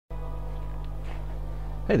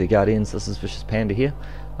Hey there Guardians, this is Vicious Panda here.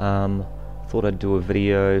 Thought I'd do a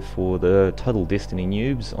video for the total Destiny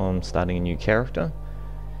noobs on starting a new character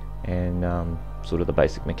and sort of the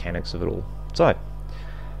basic mechanics of it all. So,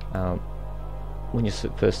 when you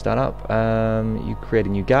first start up, you create a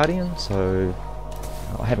new Guardian. So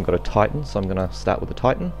I haven't got a Titan, so I'm going to start with the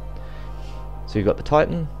Titan. So you've got the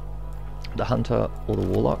Titan, the Hunter, or the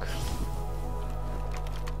Warlock.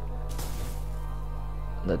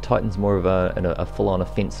 The Titan's more of a full-on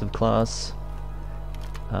offensive class.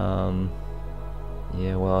 Yeah,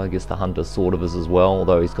 well, I guess the Hunter sort of is as well,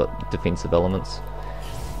 although he's got defensive elements.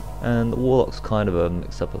 And the Warlock's kind of a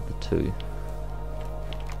mix-up of the two.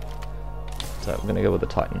 So we're going to go with the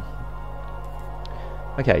Titan.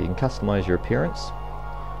 Okay, you can customize your appearance.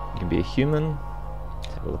 You can be a human.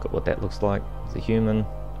 Let's have a look at what that looks like. There's a human,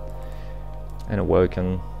 an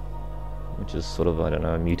Awoken, which is sort of, I don't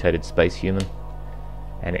know, a mutated space human.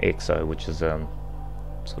 And an Exo, which is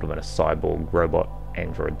sort of a cyborg robot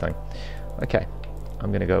android thing. Okay,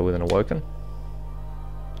 I'm going to go with an Awoken.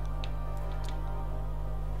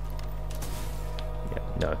 Yeah,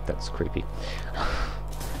 no, that's creepy.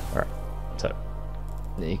 Alright, so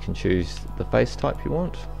you can choose the face type you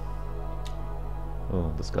want.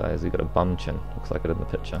 Oh, this guy has got a bum chin, looks like it in the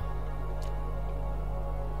picture.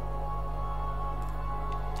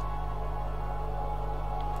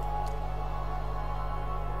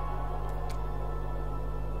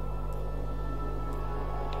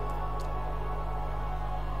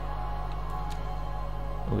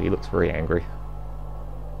 Oh, he looks very angry.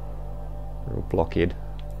 Real blockhead.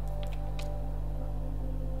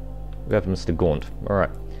 We have Mr. Gaunt.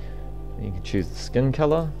 Alright. You can choose the skin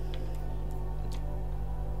colour.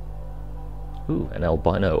 Ooh, an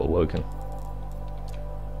albino Awoken.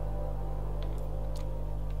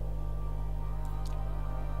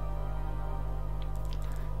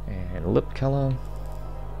 And lip colour.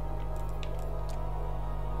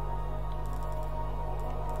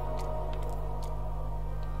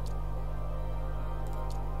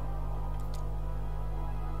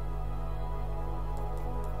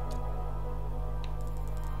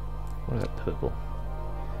 What is that purple?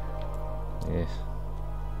 Yes.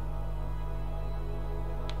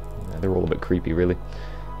 No, they're all a bit creepy, really.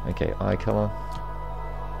 Okay, eye colour.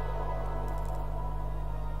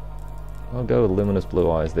 I'll go with luminous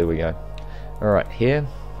blue eyes. There we go. Alright, hair.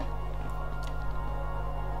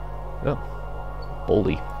 Oh,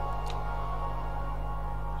 baldy.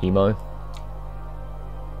 Emo.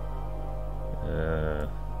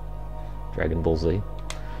 Dragon Ball Z.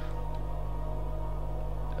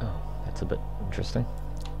 That's a bit interesting.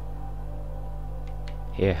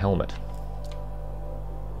 Hair helmet.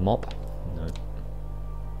 Mop? No.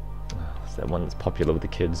 Oh, it's that one that's popular with the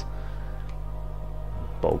kids.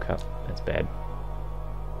 Bowl cut. That's bad.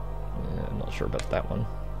 Yeah, I'm not sure about that one.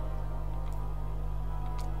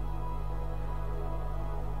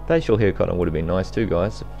 Facial hair cutting would have been nice too,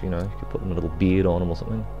 guys. If you know, you could put a little beard on them or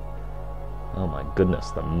something. Oh my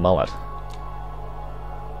goodness, the mullet.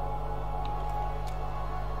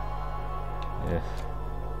 Yeah.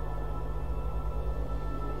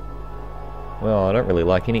 Well, I don't really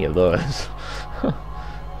like any of those.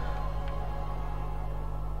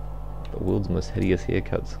 The world's most hideous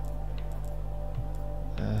haircuts.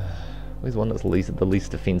 Where's one that's the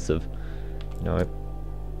least offensive? No.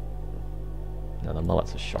 No, the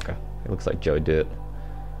mullet's a shocker. It looks like Joe Dirt.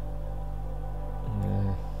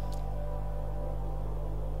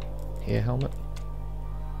 Hair helmet?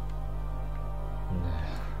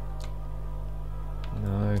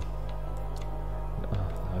 No. Oh,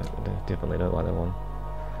 I definitely don't like that one.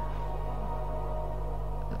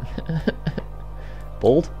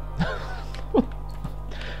 Bald?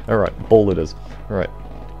 Alright, bald it is. Alright.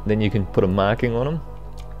 Then you can put a marking on them.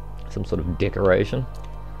 Some sort of decoration.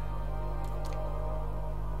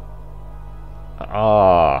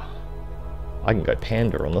 Ah, I can go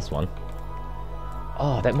panda on this one.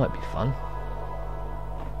 Oh, that might be fun.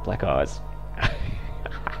 Black eyes.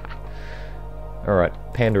 Alright,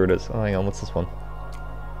 panda it is. Oh, hang on, what's this one?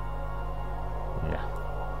 Nah.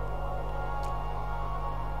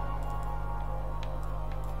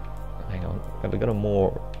 Hang on, have we got a more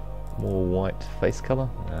white face colour?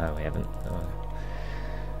 No, we haven't. No.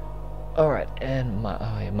 Alright, and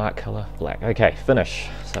mark colour, black. Okay, finish.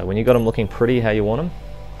 So when you got them looking pretty how you want them,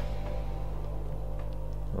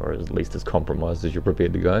 or at least as compromised as you're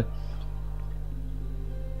prepared to go,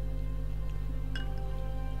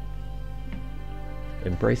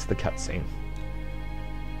 embrace the cutscene.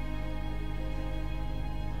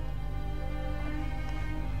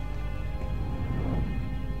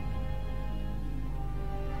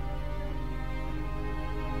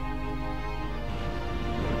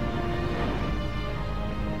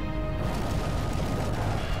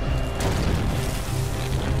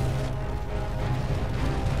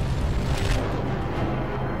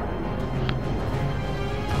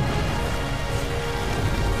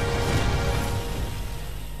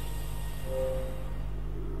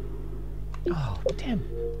 Oh, damn.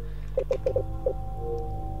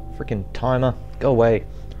 Freaking timer. Go away.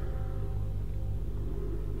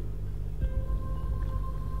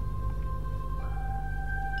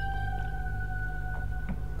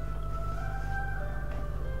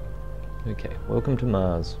 Okay, welcome to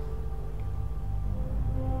Mars.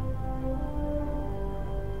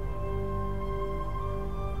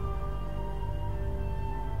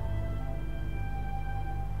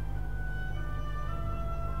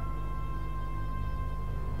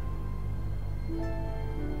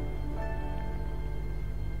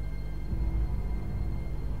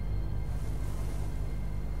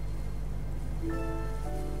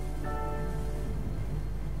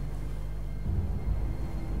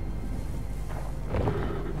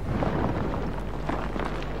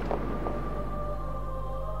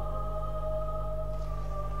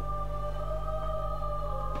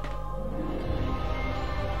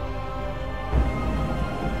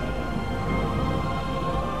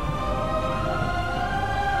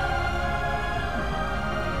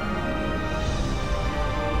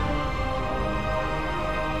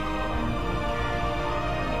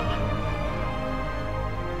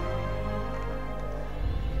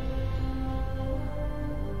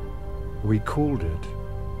 We called it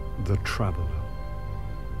the Traveler,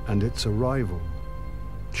 and its arrival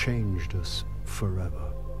changed us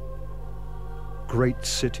forever. Great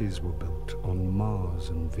cities were built on Mars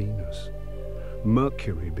and Venus.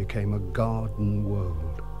 Mercury became a garden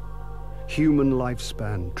world. Human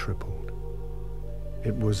lifespan tripled.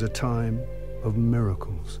 It was a time of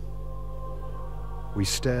miracles. We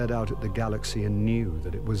stared out at the galaxy and knew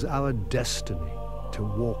that it was our destiny to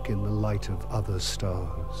walk in the light of other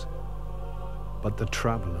stars. But the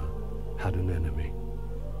Traveler had an enemy,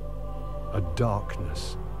 a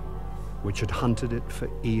darkness which had hunted it for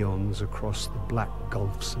eons across the black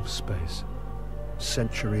gulfs of space.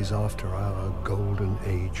 Centuries after our golden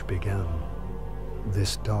age began,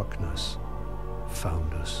 this darkness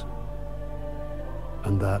found us.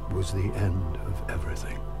 And that was the end of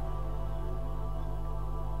everything.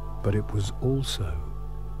 But it was also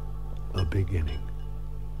a beginning.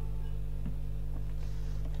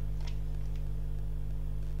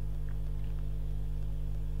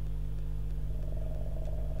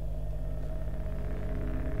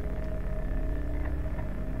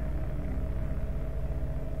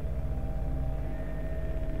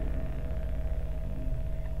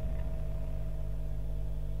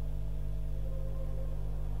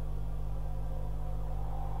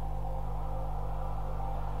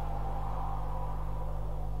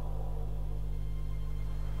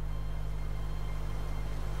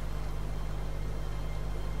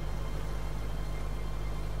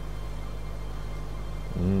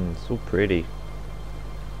 So pretty.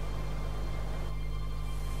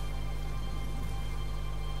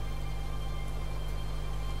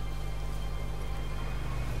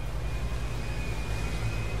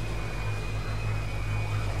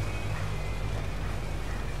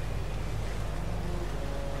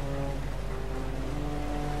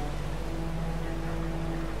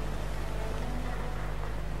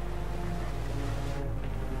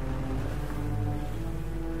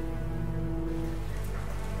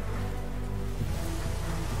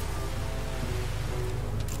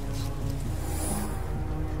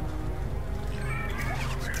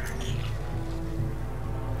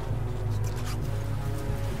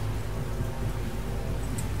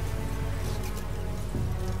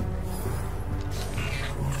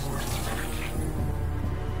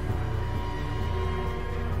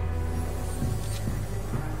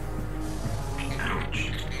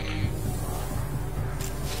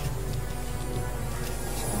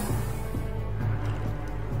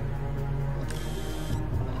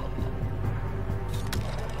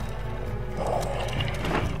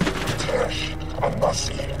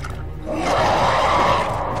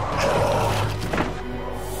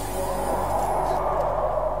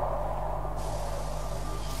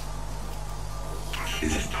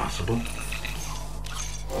 Is it possible?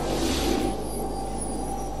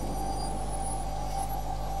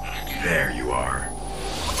 There you are.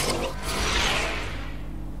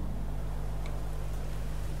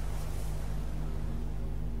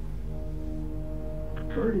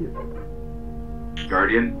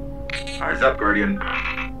 Guardian? Eyes up, Guardian.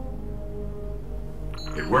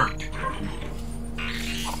 It worked.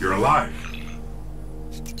 You're alive.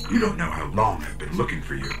 You don't know how long I've been looking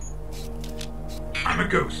for you. I'm a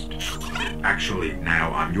ghost. Actually,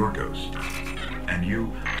 now I'm your ghost. And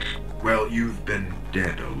you, well, you've been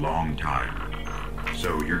dead a long time.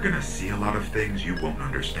 So you're gonna see a lot of things you won't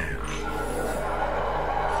understand.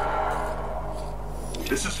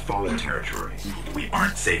 This is fallen territory. We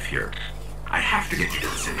aren't safe here. I have to get you to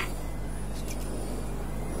the city.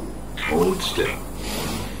 Hold still.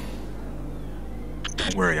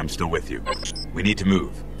 Don't worry, I'm still with you. We need to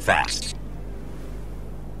move. Fast.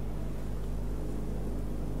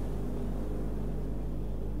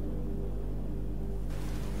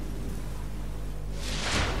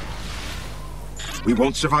 We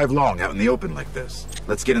won't survive long out in the open like this.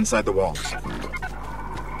 Let's get inside the walls.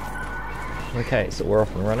 Okay, so we're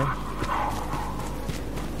off and running.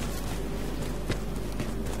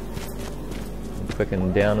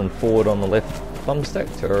 Clicking down and forward on the left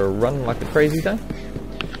thumbstick to run like a crazy thing.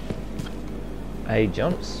 A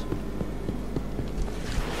jumps.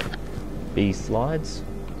 B slides.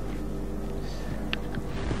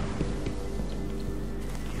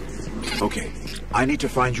 Okay, I need to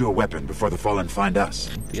find you a weapon before the Fallen find us.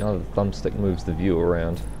 The other thumbstick moves the view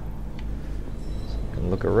around. So I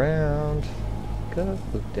can look around. Go,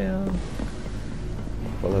 look down.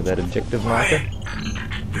 Follow that objective marker. Quiet.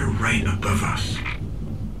 They're right above us.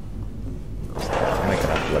 Making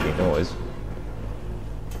that bloody noise.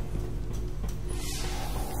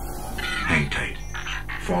 Hang tight.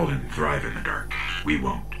 Fallen thrive in the dark. We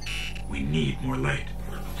won't. We need more light.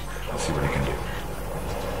 I'll see what I can do.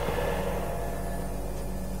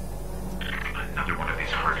 Another one of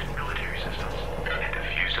these hardened military systems. And a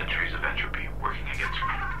few centuries of entropy working against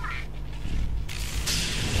me.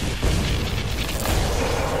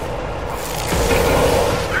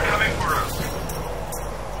 They're coming for us.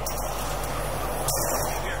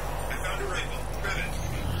 Here, I found a rifle. Grab it.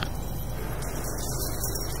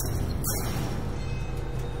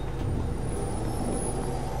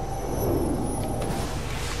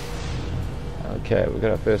 Okay, we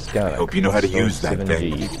got our first gun. I hope you know how to use that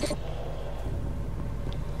 7G.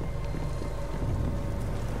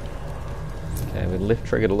 Okay, with left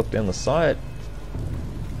trigger to look down the sight.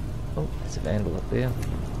 Oh, there's a vandal up there.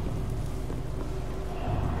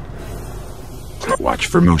 Watch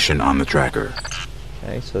for motion on the tracker.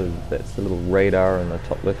 Okay, so that's the little radar in the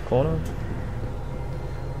top left corner.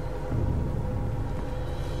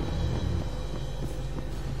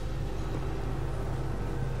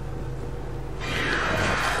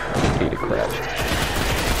 Key to crouch.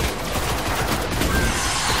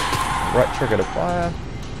 Right trigger to fire.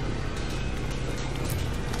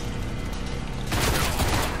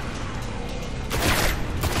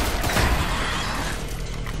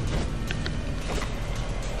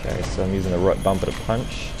 Okay, so I'm using the right bumper to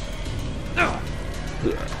punch.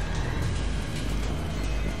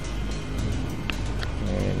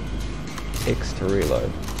 And X to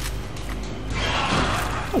reload.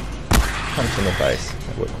 Oh, punch in the face.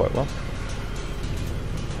 That worked quite well.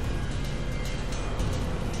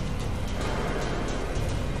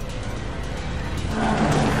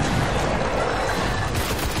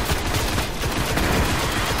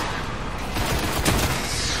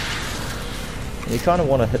 You kind of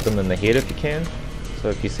want to hit them in the head if you can. So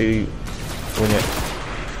if you see when you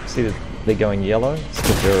see that they're going yellow, it's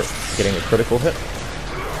because they're getting a critical hit.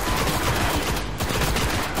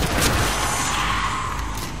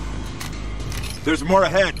 There's more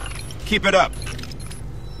ahead. Keep it up.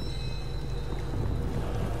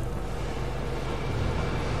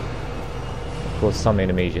 Of course, some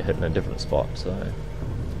enemies you hit in a different spot, so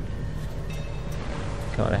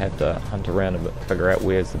kind of have to hunt around a bit, figure out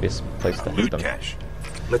where's the best place to hit Loot them. cache.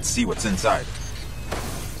 Let's see what's inside.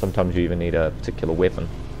 Sometimes you even need a particular weapon.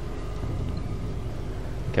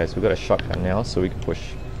 Okay, so we've got a shotgun now, so we can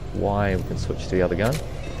push Y and we can switch to the other gun.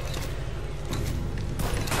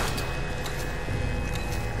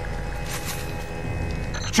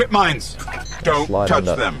 Trip mines. Don't Slide touch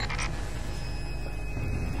under. them.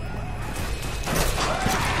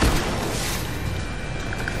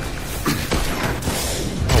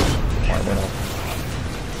 Y went off.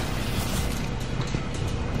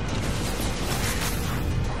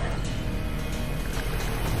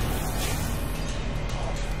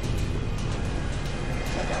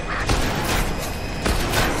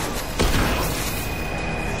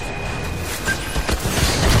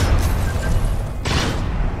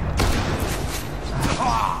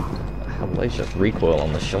 Hellacious recoil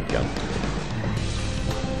on the shotgun.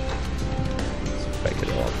 Let's fake it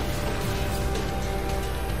off.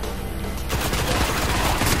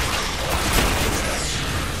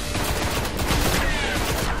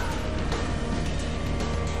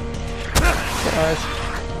 Guys.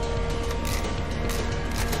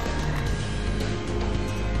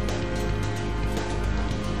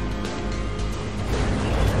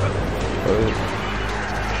 Oh.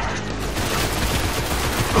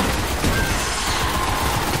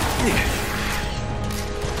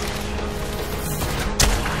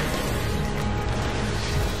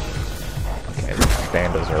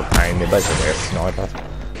 Vandals are a pain. They're basically a sniper.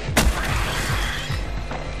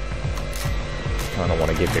 Kinda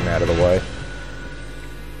want to get them out of the way.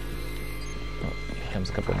 Oh, here comes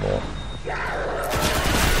a couple more.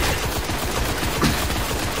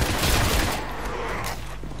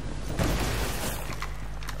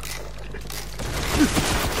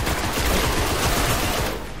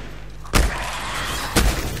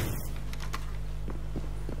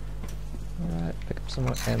 Some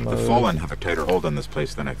more ammo. The Fallen have a tighter hold on this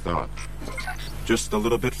place than I thought. Just a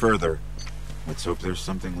little bit further. Let's hope there's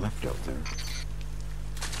something left out there.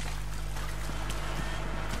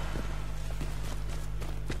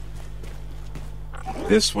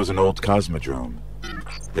 This was an old Cosmodrome.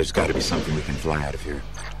 There's got to be something we can fly out of here.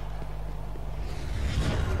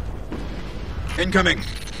 Incoming!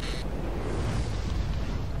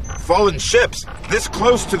 Fallen ships! This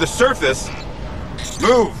close to the surface!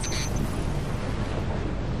 Move!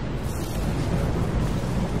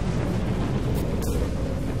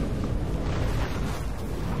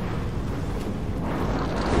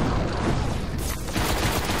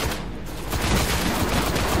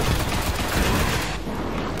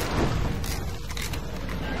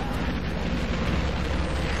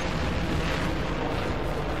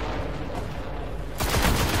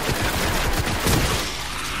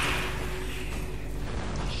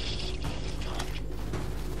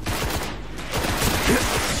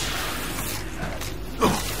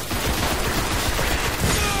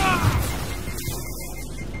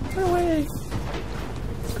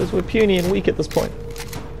 Because we're puny and weak at this point.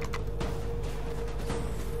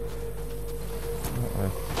 Uh-oh.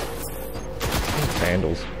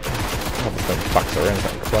 Vandals. Oh, this thing fucks around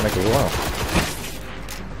that chronic as well.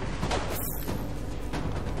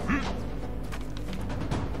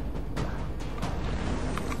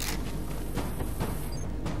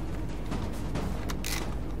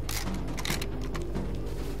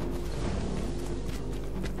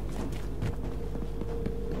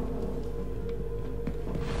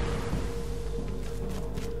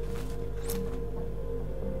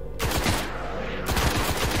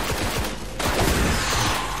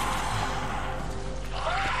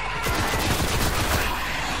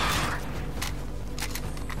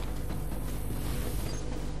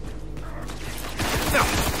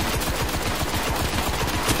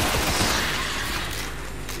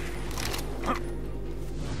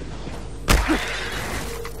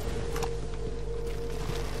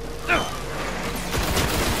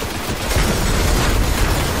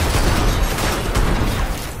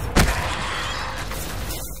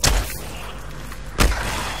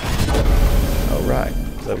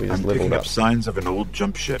 So we just I'm picking up up signs of an old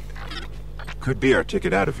jump ship. Could be our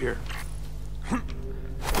ticket out of here.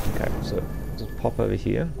 Okay, so just pop over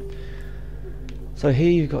here. So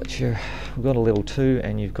here you've got we've got a level 2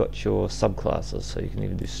 and you've got your subclasses. So you can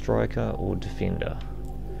either do striker or defender.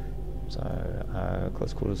 So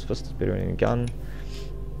close quarters fist is better than a gun.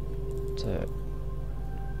 So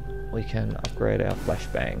we can upgrade our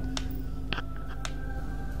flashbang.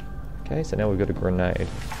 Okay, so now we've got a grenade.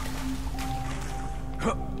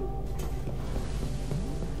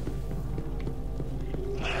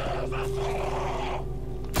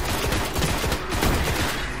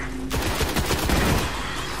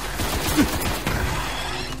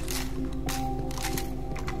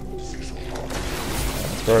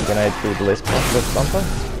 Throw a grenade through the left bumper.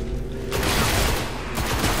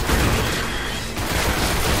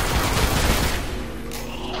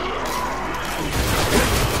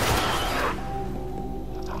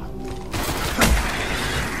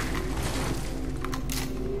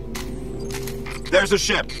 There's a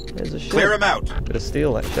ship. There's a ship. Clear him out. Better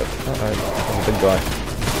steal that ship. Uh-oh, that's a big guy.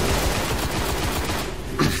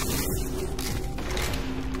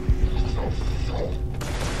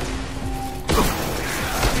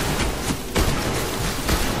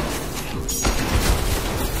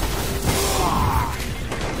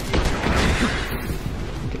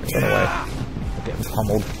 Get away. I'm getting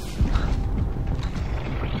pummeled.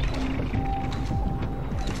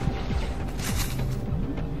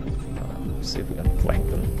 Let's see if we can flank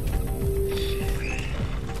them.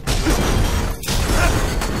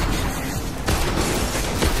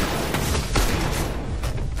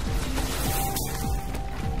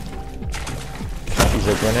 Use a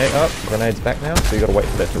grenade. Oh, grenade's back now, so you gotta wait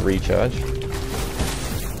for that to recharge.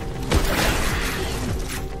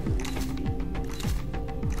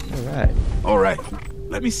 Alright,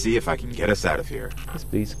 let me see if I can get us out of here. Yes,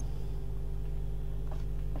 please.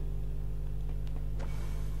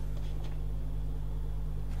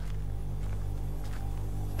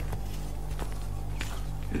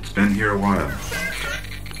 It's been here a while.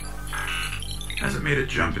 Hasn't made a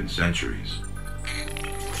jump in centuries.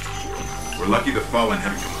 We're lucky the Fallen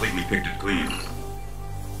haven't completely picked it clean.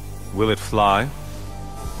 Will it fly?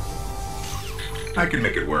 I can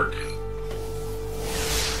make it work.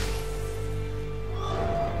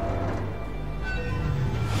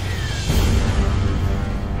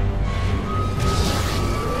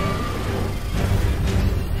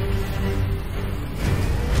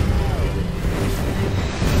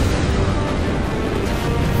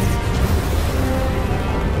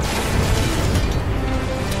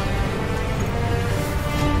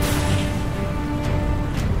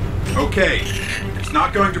 Okay, it's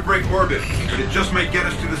not going to break orbit, but it just might get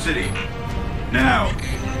us to the city. Now,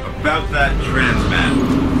 about that transmat.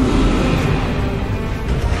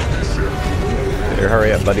 Better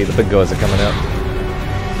hurry up, buddy. The big guys are coming out.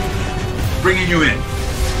 Bringing you in.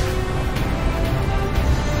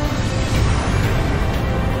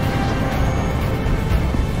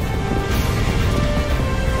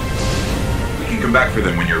 We can come back for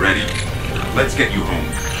them when you're ready. Let's get you home.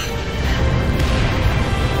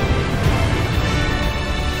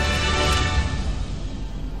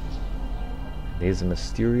 There's a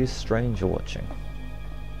mysterious stranger watching.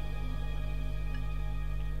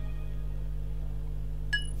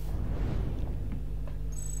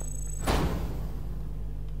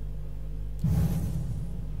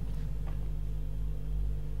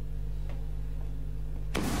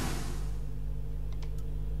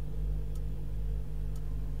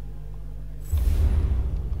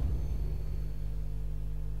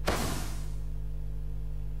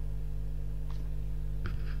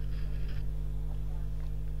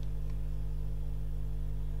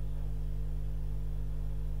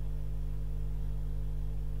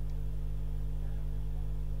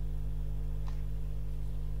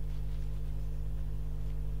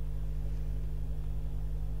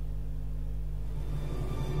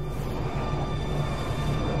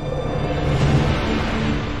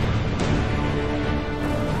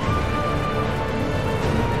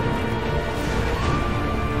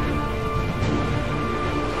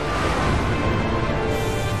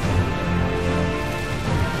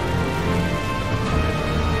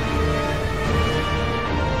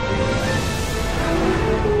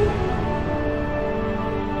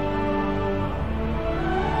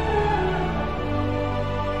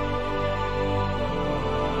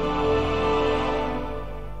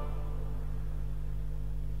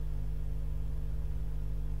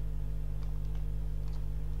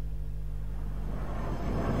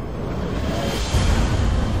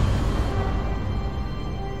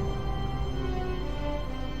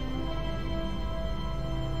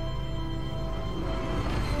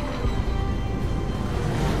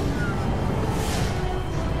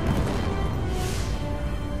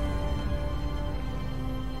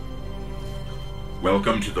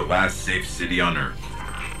 Welcome to the last safe city on Earth.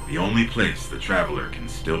 The only place the Traveler can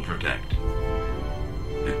still protect.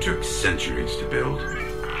 It took centuries to build.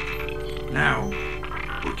 Now,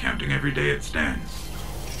 we're counting every day it stands.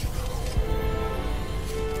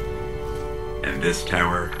 And this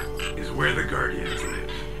tower is where the Guardians live.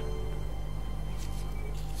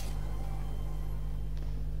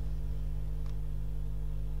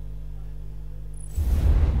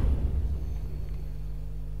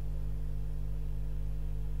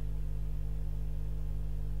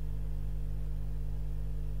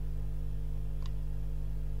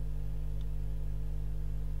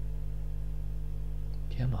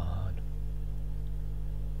 Come on.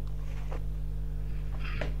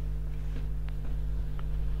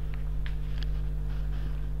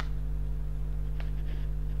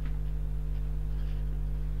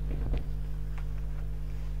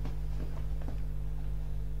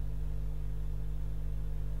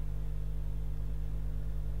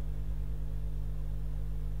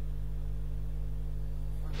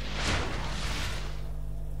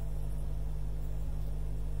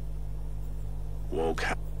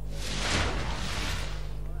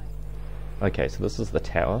 Okay, so this is the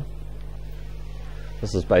tower.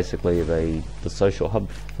 This is basically the social hub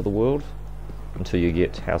for the world until you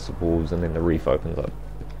get House of Wolves and then the reef opens up.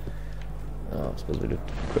 I suppose we do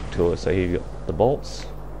a quick tour. So here you got the bolts.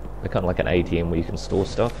 They're kind of like an ATM where you can store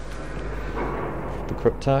stuff. The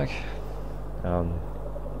Cryptarch.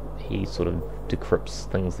 He sort of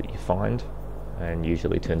decrypts things that you find and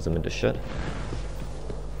usually turns them into shit.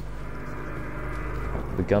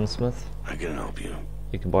 The Gunsmith. I can help you.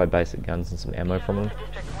 You can buy basic guns and some ammo from them.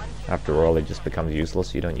 After a while, it just becomes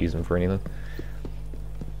useless. You don't use them for anything.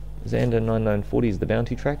 Xander 9940 is the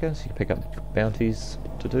bounty tracker, so you can pick up bounties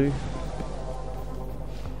to do.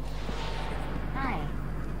 Hi.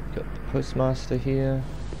 Got the Postmaster here.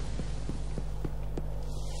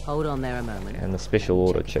 Hold on there a moment. And the special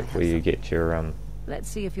order check where you get your Let's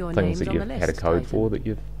see if your things name's that on you've the list. had a code Titan. for that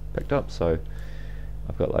you've picked up. So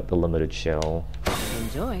I've got like the limited shell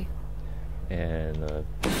Enjoy. and the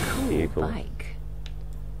Cool vehicle bike.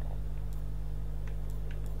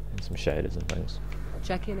 and some shaders and things.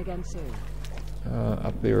 Check in again soon.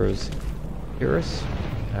 Up there is Eris.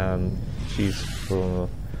 She's from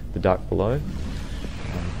the Dark Below.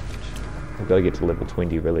 I've got to get to level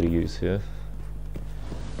 20 really to use her.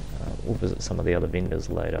 We'll visit some of the other vendors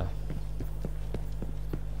later.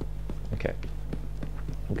 Okay.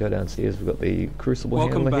 We'll go downstairs. We've got the Crucible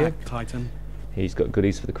Welcome handler back, here. Titan. He's got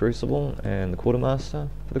goodies for the Crucible and the Quartermaster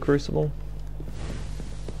for the Crucible.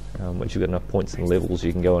 Once you've got enough points and levels,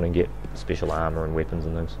 you can go in and get special armor and weapons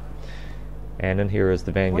and things. And in here is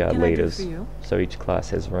the Vanguard can I do leaders. for you? So each class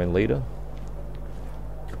has their own leader.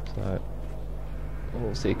 So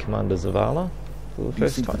we'll see Commander Zavala for the You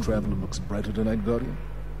first think the time. Traveler looks brighter tonight, Guardian?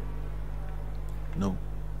 No.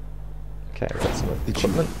 Okay, we've got some It's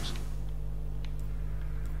equipment. yours.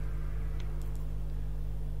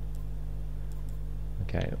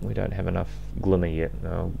 Okay, we don't have enough Glimmer yet.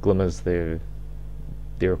 No, Glimmer's their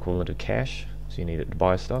equivalent of cash, so you need it to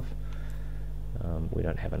buy stuff. We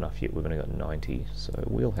don't have enough yet. We've only got 90, so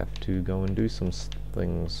we'll have to go and do some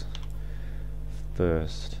things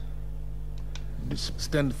first. Just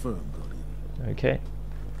stand firm, Guardian. Okay.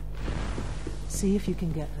 See if you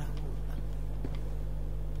can get her.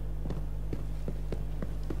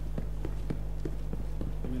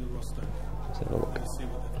 Give me the roster. Let's have a look. Let's see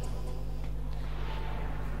what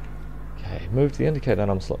Okay, move to the indicator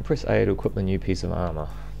item slot. Press A to equip the new piece of armor.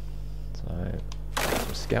 So,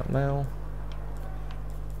 some scout mail.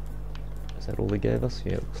 Is that all they gave us?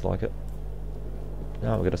 Yeah, it looks like it.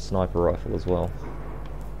 Now we've got a sniper rifle as well.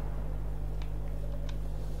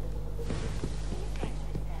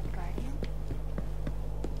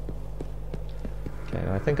 Okay,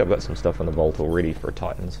 I think I've got some stuff in the vault already for a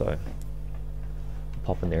Titan, so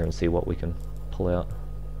pop in there and see what we can pull out.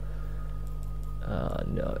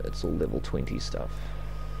 No, it's all level 20 stuff.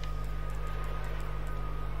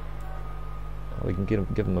 We can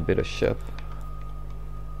give him a better ship.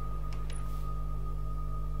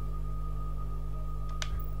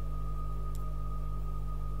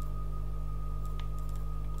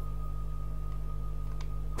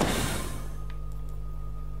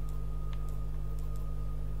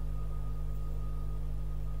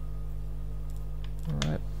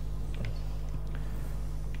 Alright.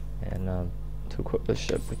 And to equip this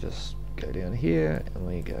ship, we just go down here and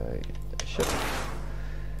we go ship.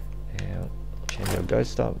 And change our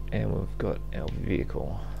ghost up, and we've got our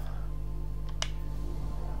vehicle.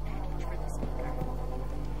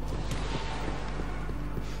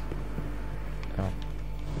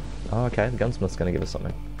 Oh, okay, the gunsmith's gonna give us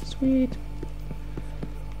something. Sweet.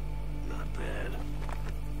 Not bad.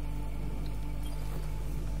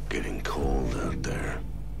 Getting cold out there.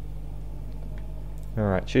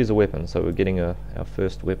 Alright, choose a weapon. So we're getting our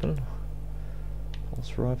first weapon.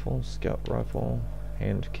 Pulse rifle, scout rifle,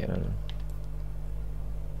 hand cannon.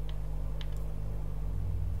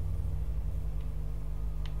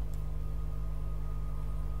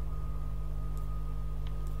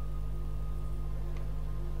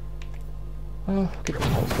 Oh, get the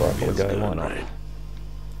pulse rifle to go, why not? Right.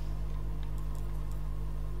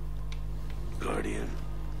 Guardian.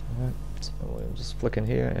 Alright, so we'll just flick in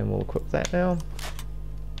here and we'll equip that now.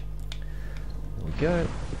 There we go.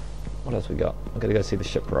 What else we got? I've got to go see the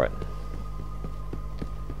shipwright.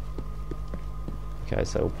 Okay,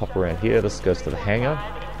 so we'll pop around here. This goes to the hangar.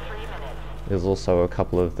 There's also a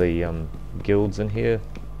couple of the guilds in here.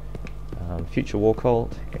 Future War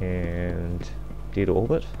Cult and Dead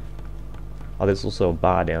Orbit. Oh, there's also a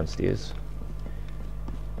bar downstairs.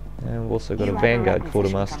 And we've also got a Vanguard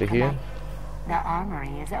Quartermaster here. The armory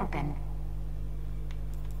is open.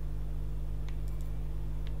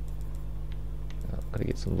 Got to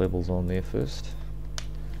get some levels on there first.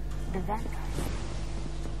 The Vanguard.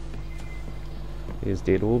 Here's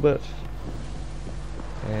Dead Orbit.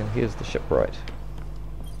 And here's the shipwright.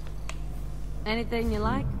 Anything you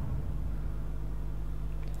like?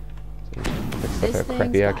 So fixed This up our thing's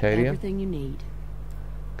crappy got Arcadia. everything you need.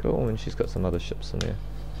 Cool, and she's got some other ships in there.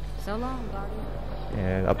 So long, Guardian.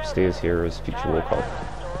 And upstairs here is Future War Cult.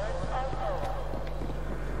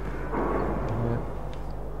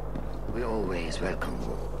 We always welcome.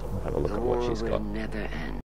 We'll have a look The at what war she's will got. never end.